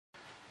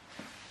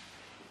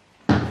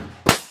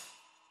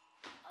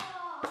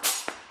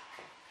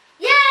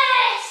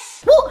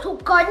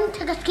garden,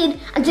 Tekkerz,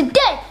 and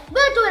today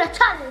we're doing a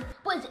challenge,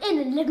 but it's in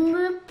the living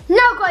room.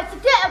 Now guys,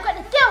 today I've got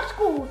to go to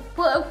school,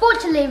 but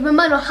unfortunately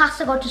Romano has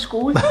to go to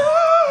school.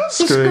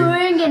 He's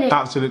screwing in it.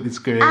 Absolutely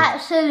screwing.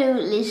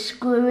 Absolutely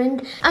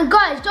screwing. And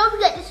guys, don't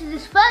forget this is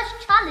his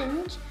first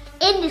challenge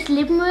in this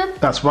living room.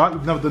 That's right,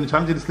 we've never done a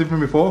challenge in this living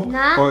room before.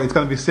 Nah. Oh, it's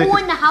going to be sick. Or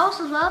in the house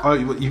as well.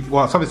 Oh,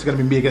 well, it's obviously going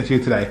to be me against you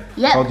today.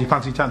 Yep. Oh, do you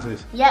fancy your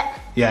chances? Yep.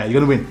 Yeah, you're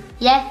going to win.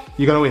 Yeah.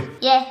 You're going to win.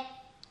 Yeah.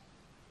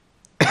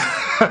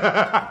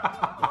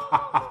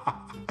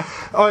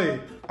 Oi,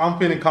 I'm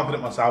feeling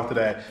confident myself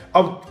today.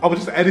 I was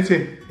just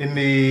editing in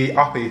the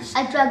office.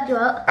 I dragged you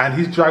out. And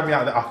he's dragged me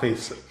out of the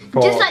office.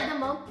 Just like the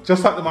mum.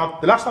 Just like the mum.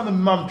 The last time the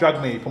mum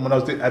dragged me from when I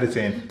was doing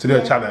editing to do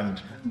a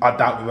challenge, I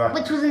doubt with her.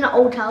 Which was in the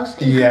old house.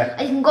 Yeah.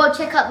 And you can go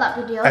check out that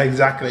video.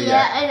 Exactly,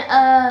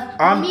 yeah.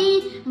 And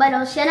me, my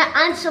daughter Sienna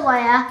and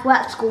Soraya were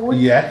at school.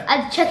 Yeah.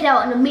 And check it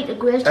out on the Meet the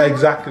Greers channel.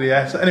 Exactly,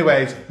 yeah. So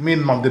anyways, me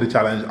and mum did a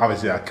challenge.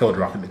 Obviously, I killed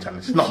her off in the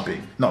challenge. It's not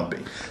big, not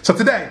big. So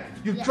today,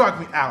 you've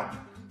dragged me out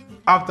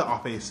of the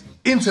office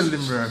into the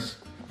living room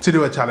to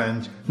do a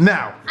challenge.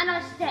 Now. And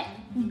I set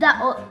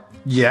that up.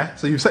 Yeah,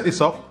 so you've set this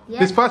up.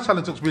 Yeah. This first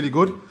challenge looks really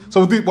good.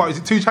 So we'll do, what, is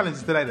it 2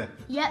 challenges today then?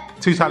 Yep.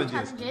 2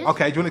 challenges. Okay, do you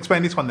want to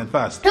explain this one then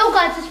first? So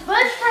guys, this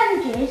first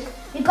challenge is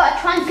you've got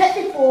to try and get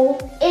the ball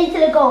into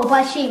the goal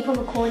by shooting from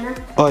a corner.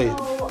 Oi.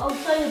 So I'll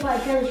show you by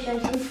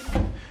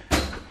demonstration.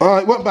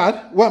 Alright, weren't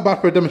bad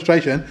for a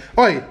demonstration.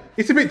 Oi,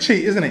 it's a bit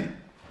cheat, isn't it?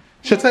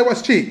 Should I tell you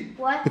what's cheat?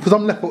 Why? Because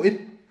I'm left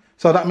footed.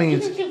 So that You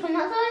means, can shoot from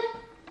that side.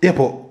 yeah,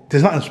 but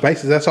there's not enough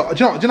spaces there. So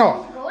do you know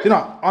what?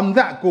 I'm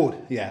that good.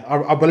 Yeah,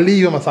 I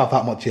believe in myself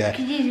that much. Yeah,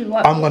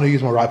 I'm gonna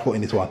use my right foot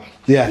in this one.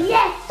 Yeah.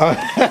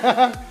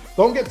 Yes.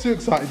 Don't get too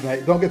excited,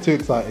 mate. Don't get too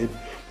excited.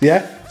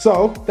 Yeah.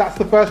 So that's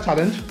the first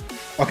challenge.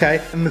 Okay.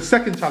 And the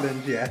second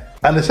challenge, yeah.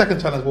 And the second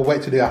challenge we'll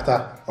wait to do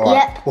after. All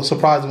right. Yep. We'll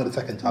surprise them with the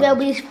second challenge.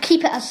 We'll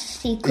keep it as a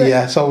secret.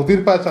 Yeah. So we'll do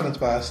the first challenge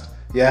first.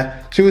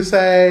 Yeah. Should we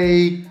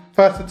say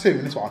first to 2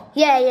 in this one?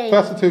 Yeah.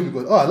 First to 2 would be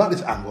good. Oh, I like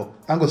this angle.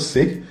 Angle's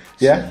sick.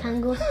 Yeah. Sick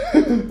angle.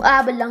 I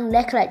have a long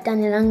leg like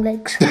Danny long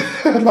legs.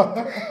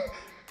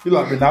 You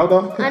like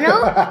Ronaldo? I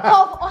know.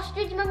 Oh,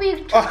 ostrich, remember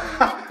you?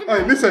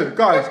 Hey, listen,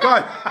 guys.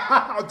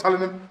 I'm telling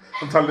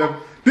them.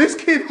 This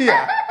kid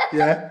here,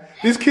 yeah.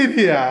 This kid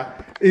here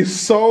is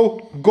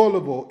so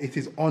gullible. It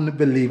is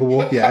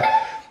unbelievable.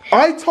 Yeah.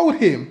 I told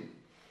him,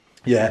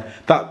 yeah,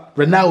 that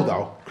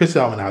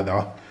Cristiano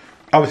Ronaldo,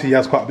 obviously he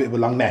has quite a bit of a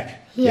long neck.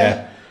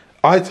 Yeah.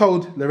 I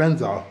told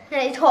Lorenzo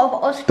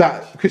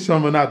that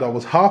Cristiano Ronaldo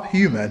was half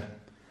human,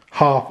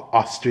 half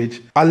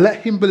ostrich. I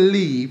let him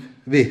believe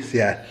this,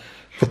 yeah,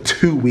 for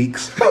 2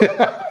 weeks.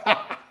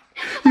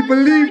 He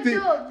believed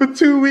it for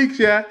 2 weeks,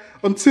 yeah,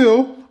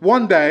 until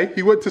one day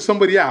he went to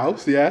somebody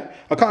else, yeah.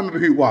 I can't remember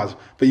who it was,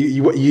 but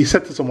you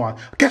said to someone,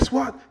 guess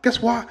what?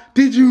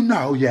 Did you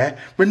know, yeah,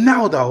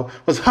 Ronaldo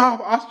was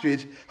half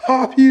ostrich,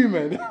 half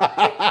human?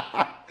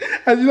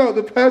 And you know,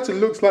 the person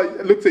looks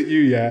at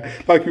you, yeah,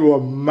 like you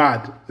were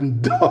mad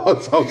and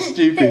so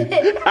stupid.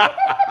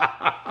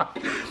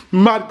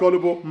 Mad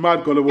gullible.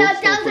 That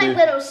was like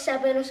when I was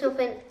 7 or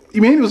something.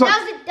 You mean it was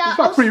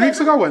like 3 weeks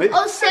ago, wasn't it?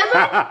 I was 7.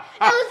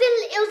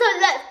 it was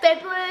like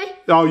February.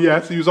 Oh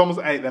yeah, so you was almost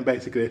 8 then,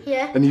 basically.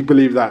 Yeah. And you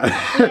believe that.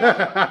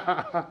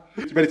 Yeah.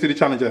 You ready to do the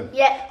challenge then?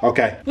 Yeah.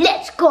 Okay.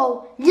 Let's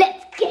go.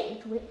 Let's get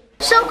into it.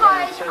 So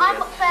guys, I'm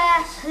up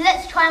first.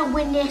 Let's try and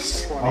win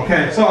this.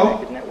 Okay,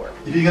 so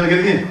if you're gonna get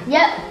it in,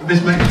 yep.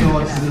 Just make sure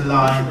this is in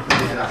line.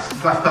 Yeah,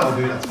 that'll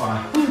do. That's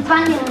fine. You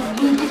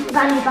just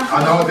bang it back.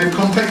 I know. Then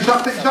come take a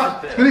shot.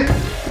 Spin it.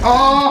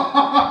 Oh,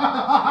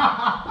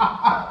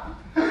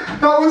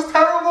 that was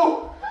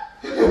terrible.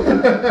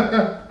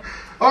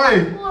 Oi,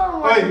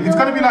 if it's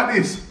gonna be like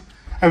this.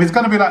 If it's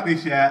gonna be like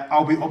this, yeah,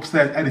 I'll be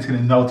upstairs editing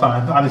in no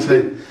time,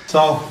 honestly.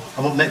 So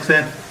I'm up next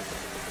then.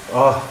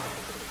 Oh,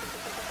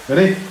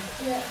 ready?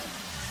 Yeah.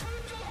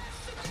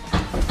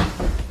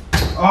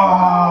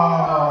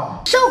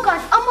 Oh. So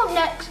guys, I'm up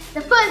next.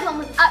 The first one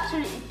was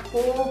absolutely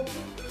poor.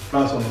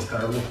 First one was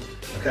terrible.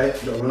 Okay,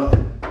 don't run up.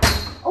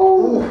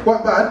 Oh,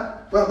 weren't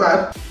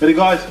bad. Ready,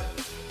 guys?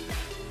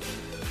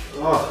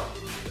 Oh.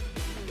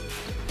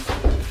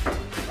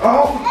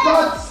 Oh, for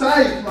God's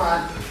sake,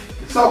 man.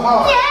 It's so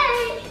hard. Yay!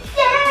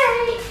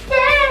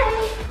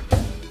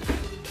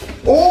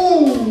 Oh,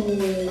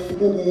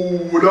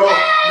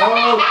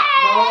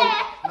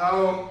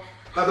 no.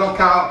 That don't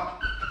count.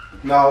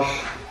 No.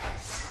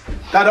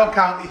 That don't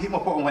count. It hit my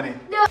foot and went in.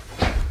 No.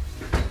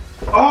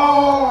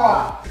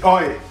 Oh!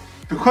 Oi,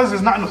 because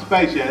there's not enough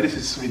space here, this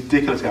is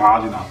ridiculously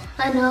hard, you know.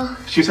 I know.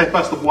 Should we say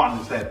first of 1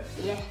 instead?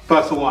 Yeah.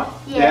 First of 1?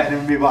 Yeah, and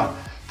then we move on.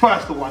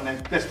 First of 1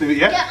 then. Let's do it,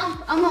 yeah? Yeah,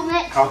 I'm up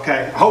next.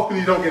 Okay, hopefully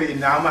you don't get it in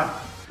now, man.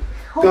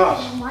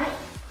 Gosh.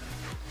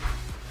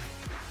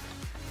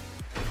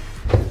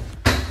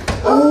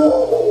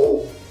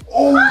 Oh!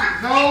 Oh!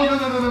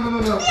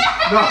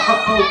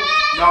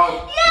 No.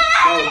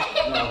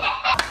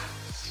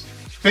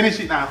 Finish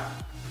it now.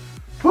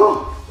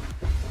 Whew.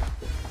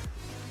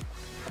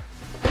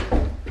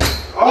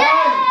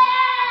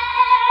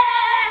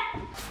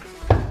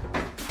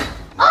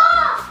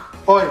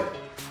 Oi!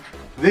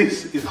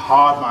 This is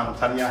hard, man, I'm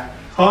telling you.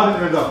 It's hard,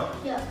 Lorenzo.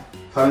 Yeah. I'm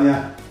telling you.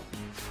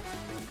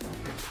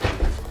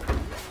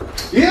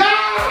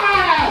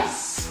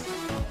 Yes!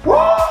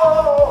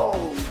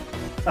 Whoa!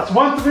 That's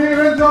one to me,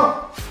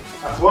 Lorenzo.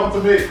 That's one to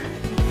me.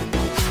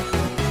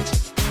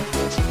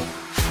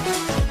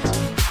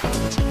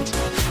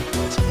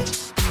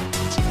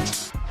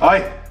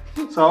 Alright,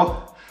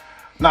 so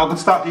now good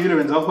start for you,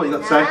 Lorenzo. What you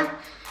got to say?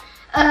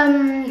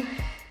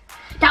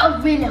 That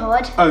was really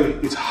hard. Oh,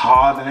 it's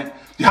hard, isn't it?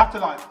 You have to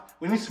like,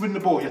 when you spin the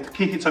ball, you have to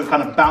kick it so it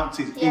kind of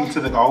bounces into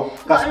the goal.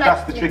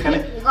 That's the trick, isn't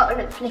it? You got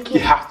to flick it.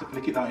 You have to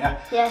flick it, don't you?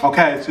 Yeah.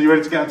 Okay, so you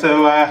ready to get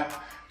into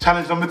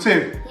challenge number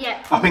 2?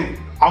 Yeah. I think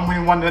I'm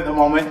winning one at the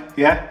moment,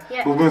 yeah?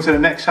 Yeah. We'll move to the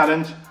next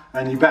challenge,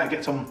 and you better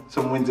get some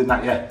wins in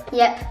that, yeah?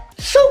 Yeah.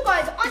 So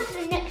guys, on to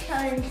the next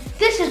challenge.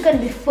 This is going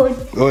to be fun.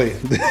 Oi,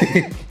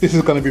 this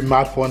is going to be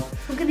mad fun.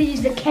 We're going to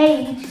use the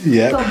cage.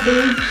 Yeah.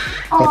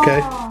 Okay.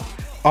 Oh.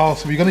 Oh,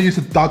 so we're going to use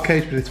the dog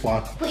cage for this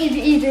one. But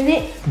he's in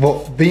it.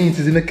 But Beans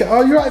is in the cage.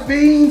 Oh, you're right,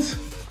 Beans.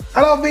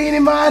 Hello,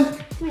 Beanie man.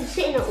 I've been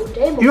sitting all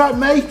day. You right,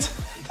 mate?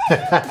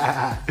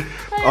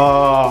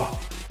 Oh,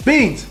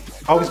 Beans.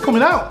 Oh, he's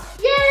coming out.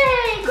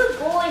 Yay, good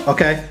boy.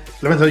 Okay,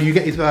 Lorenzo, you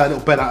get his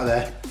little bed out of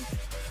there.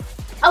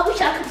 I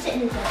wish I could sit in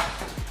his bed.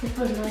 This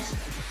was nice.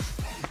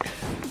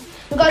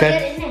 We got to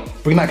get it in there.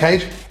 Bring that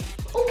cage.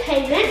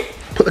 Okay then.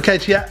 Put the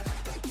cage here.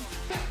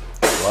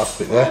 Last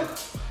bit there.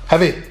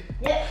 Heavy.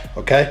 Yeah.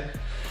 Okay.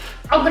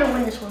 I'm going to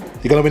win this one.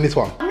 You're going to win this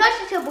one. I'm nice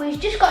and simple. You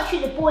just got to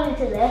shoot the ball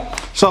into there.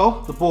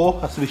 So, the ball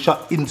has to be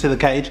shot into the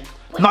cage.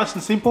 Nice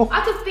and simple.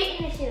 I can fit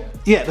in this here.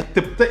 Yeah,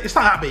 it's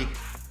not that big.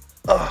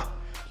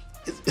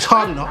 It's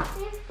hard enough.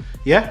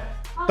 Yeah?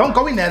 Don't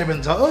go in there,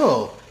 Lorenzo.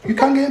 Oh, you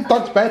can't get in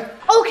dog's bed.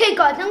 Okay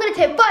guys, I'm going to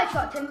take 5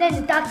 shots and then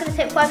the dad's going to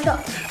take 5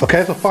 shots.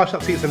 Okay, so 5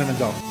 shots each,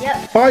 Lorenzo.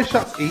 Yep. 5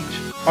 shots each.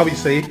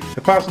 Obviously,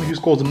 the person who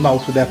scores the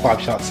most with their 5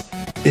 shots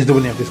is the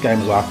winner of this game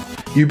as well.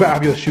 You better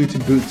have your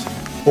shooting boots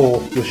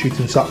or your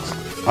shooting socks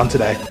on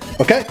today.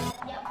 Okay?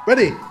 Yep.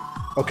 Ready?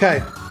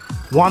 Okay.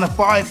 1 and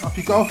 5. Off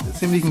you go. Let's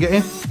see if you can get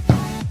in.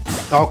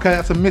 Okay,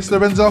 that's a miss,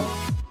 Lorenzo.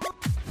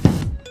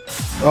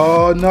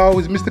 Oh no,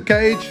 he's missed the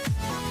cage.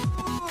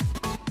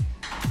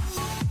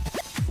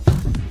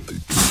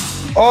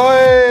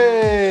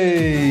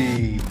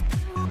 Oi!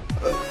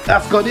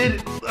 That's got in.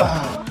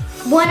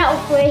 1 out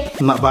of 3.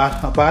 Not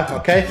bad, not bad.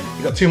 Okay,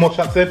 you got 2 more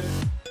shots in.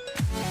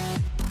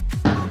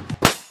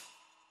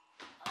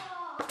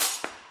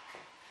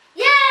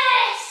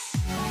 Yes!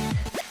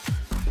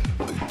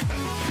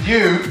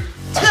 You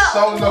are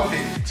so lucky.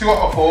 2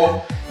 out of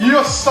 4.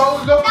 You're so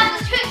lucky.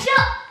 That's a trick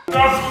shot.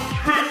 That's a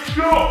trick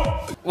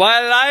shot.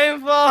 Why lying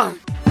for?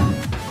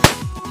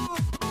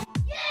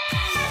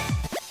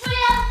 Yes! 3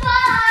 out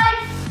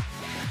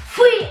of 5.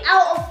 3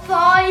 out of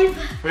 5.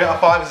 3 out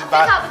of 5 isn't I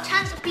bad. have a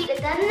chance to beat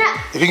it then,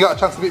 innit? If you got a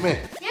chance to beat me.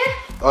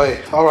 Yeah.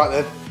 Oi, alright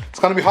then. It's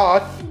gonna be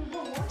hard.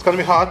 It's gonna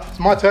be hard. It's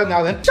my turn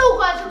now then. So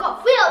guys, I've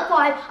got 3 out of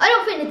 5. I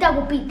don't think the dad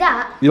will beat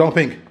that. You don't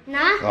think?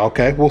 Nah.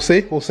 Okay, we'll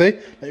see, we'll see.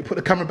 Let me put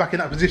the camera back in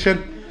that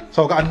position.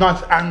 So I've got a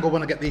nice angle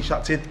when I get these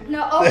shots in.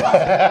 No. Oh my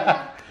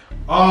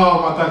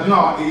God, you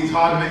know what? It is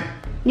hard, isn't it?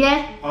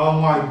 Yeah. Oh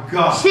my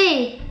God.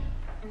 See.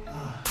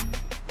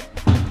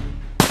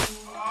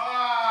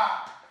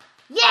 Ah,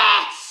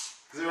 Yes.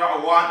 0 out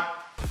of 1.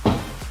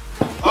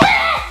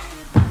 Yes.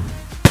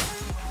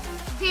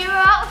 0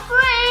 out of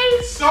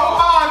 3. So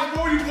hard, you've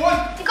already won.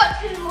 You got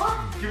 2 more.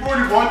 You've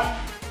already won. I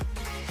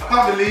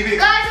can't believe it.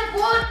 Guys, I've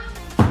won.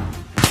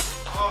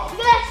 Oh.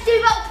 Yes,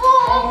 2 out of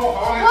 4. One more,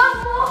 hold it.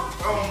 1 more.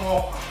 One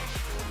more.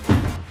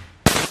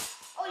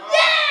 Oh,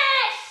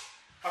 yes.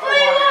 I 3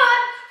 got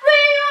 1.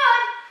 3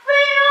 1.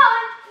 3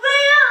 1.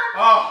 3 1.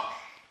 Oh.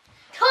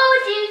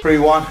 Told you.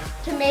 3-1.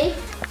 To me.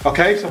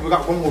 Okay, so we've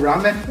got 1 more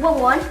round then.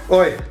 1-1.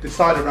 Oi,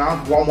 decided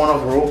round, 1-1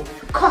 overall.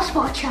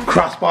 Crossbar challenge.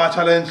 Crossbar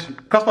challenge.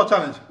 Crossbar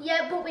challenge.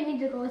 Yeah, but we need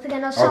to go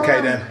again.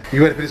 Okay then.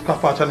 You ready for this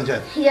crossbar challenge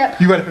then?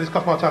 Yep. You ready for this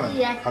crossbar challenge?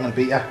 Yeah. I'm gonna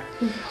beat you.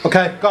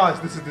 Okay, guys,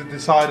 this is the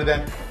decider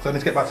then. So I need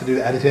to get back to do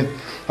the editing.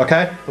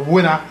 Okay? The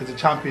winner is the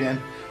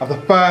champion of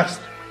the first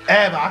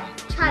ever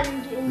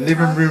Challenge in the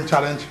living house. room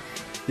challenge.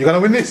 You gonna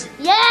win this?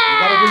 Yeah. You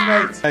gotta win,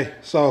 mate. Hey,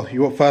 so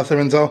you up first,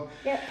 Lorenzo?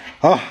 Yep.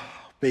 Oh,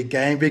 big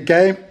game, big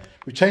game.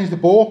 We changed the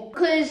ball.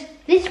 Because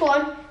this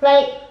one,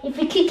 like, if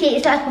you kick it,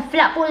 it's like a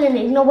flat ball in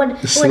it. No one.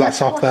 It's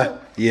slats off there.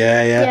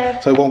 Yeah.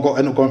 So it won't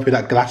end up going through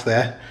that glass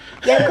there.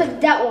 Yeah, because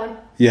that one.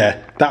 Yeah,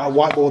 that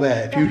white ball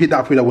there. If you hit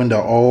that through that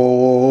window,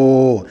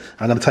 oh,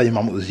 I'm gonna tell your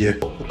mum it was you.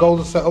 The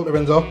goals are set up,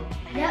 Lorenzo.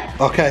 Yep.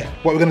 Okay,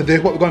 what we're gonna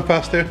do? What we're going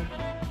first to?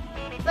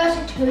 First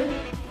to 2.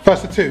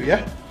 First to 2,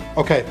 yeah?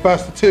 Okay,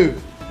 first to 2.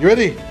 You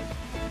ready?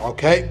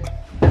 Okay.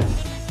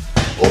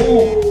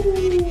 Oh,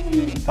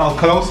 that was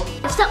close.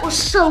 That was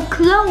so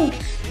close.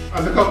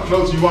 Look how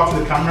close you are to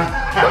the camera.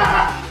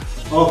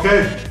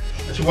 Okay,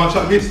 that's your 1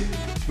 shot miss.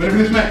 Ready for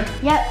this, mate?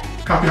 Yep.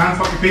 Clap your hands,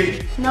 stop your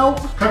feet. No.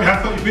 Clap your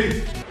hands, stop your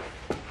feet.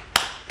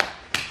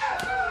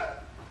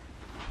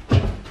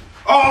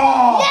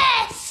 Oh!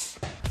 Yes!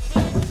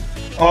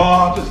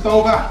 Oh, just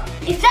over.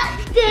 If that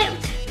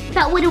dipped,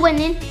 that would have went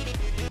in.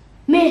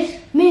 Miss,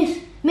 miss,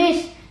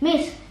 miss,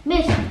 miss,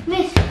 Miss.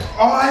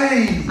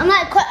 Oi! I'm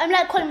like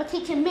calling my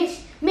teacher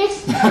Miss.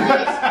 Miss.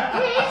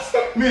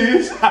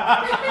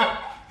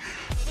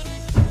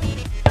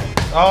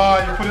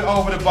 Oh, you put it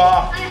over the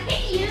bar. And I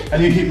hit you.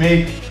 And you hit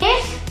me.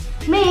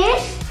 Miss.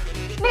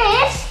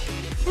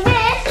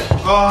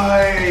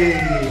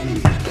 Oi!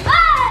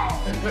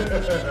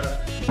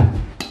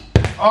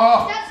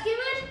 Oh! That's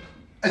skimmers?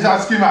 Is that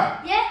a skimmer?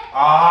 Yeah.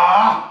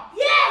 Ah!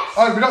 Yes!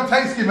 Oh, we don't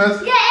take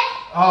skimmers? Yeah.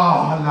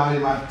 Oh, no,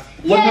 man.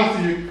 Yeah.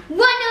 1-0 to you. 1-0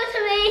 to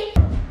me.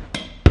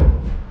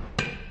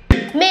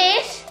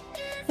 Miss.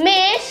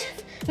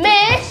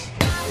 Yes!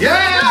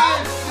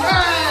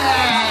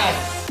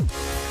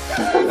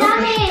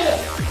 Damn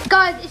it.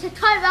 Guys, it's a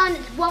tie round,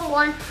 it's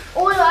 1-1.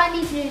 All I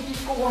need to do is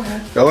just score one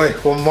more. Go away,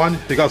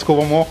 1-1. You got to score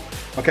one more.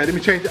 Okay, let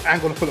me change the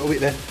angle a little bit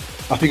then.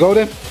 Off you go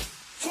then.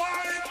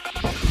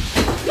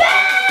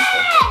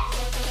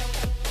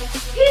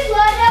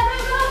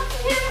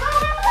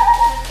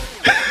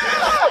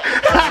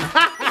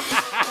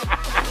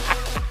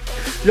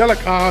 Yellow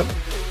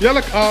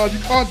card, you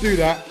can't do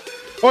that.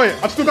 Oi,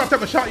 I've still got to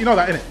take my shot, you know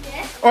that, innit?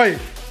 Yeah. Oi,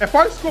 if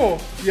I score,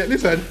 yeah,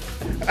 listen.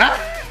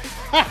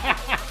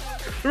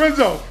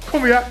 Lorenzo,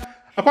 come here.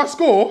 If I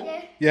score,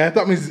 yeah,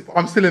 that means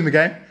I'm still in the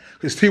game.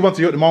 It's 2-1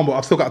 to you at the moment, but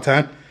I've still got a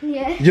turn.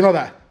 Yeah. You know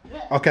that?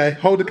 Yeah. Okay,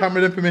 hold the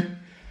camera then for me.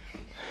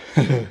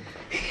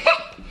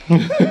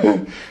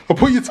 I'll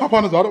put your top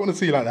on as well, I don't want to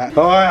see you like that.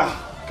 Oh, yeah.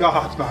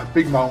 God, man,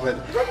 big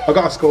moment. I've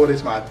got to score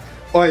this, man.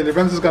 Oh, yeah,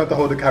 Lorenzo's going to have to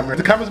hold the camera.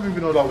 The camera's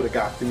moving all over the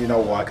gap, and you know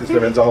why, because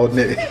Lorenzo holding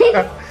it.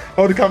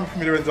 Hold the camera for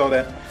me, Lorenzo,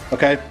 then.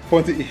 Okay,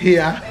 point it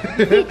here.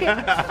 Get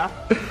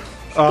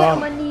on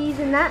my knees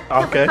and that.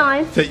 Okay,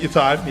 time. take your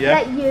time, yeah.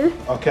 Like you.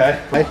 Okay,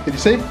 wait, did you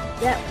see?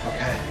 Yep.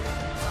 Okay,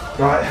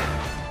 right.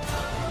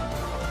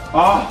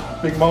 Ah,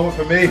 big moment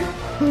for me.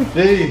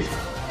 Jeez.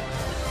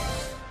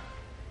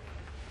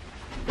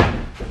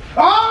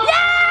 Oh!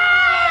 Yeah!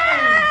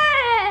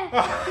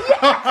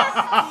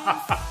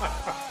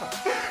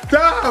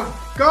 Damn!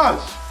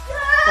 Gosh!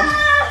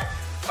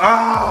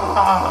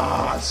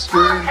 Ah!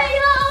 Screw.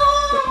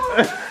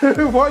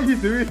 What are you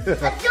doing? I'm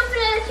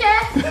jumping in the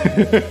chair.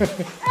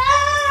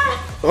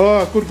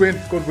 Oh, good win.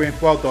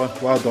 Well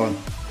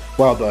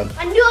done.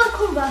 I knew I'd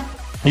come back.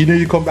 You knew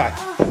you'd come back.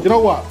 You know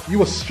what? You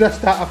were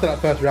stressed out after that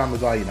first round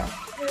as well, you know.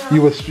 Yeah.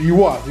 You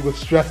were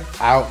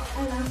stressed out.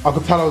 I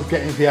could tell I was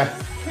getting here.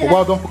 But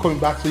well done for coming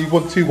back. So you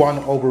won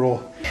 2-1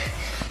 overall.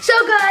 So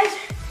guys,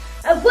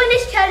 I've won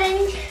this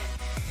challenge.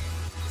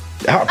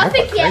 I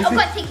think I've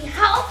got to take your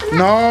hat off.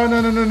 No,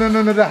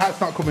 the hat's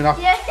not coming off.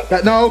 Yeah.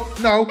 No,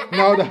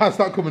 the hat's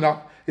not coming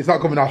off. It's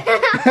not coming off.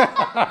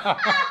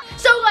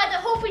 So guys, I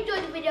hope you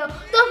enjoyed the video.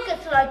 Don't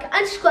forget to like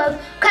and subscribe.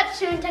 Catch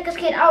you soon, Tekkerz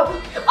kid out.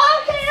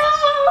 Okay,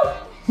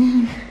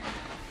 no!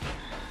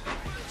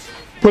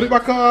 Put it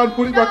back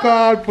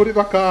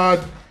on.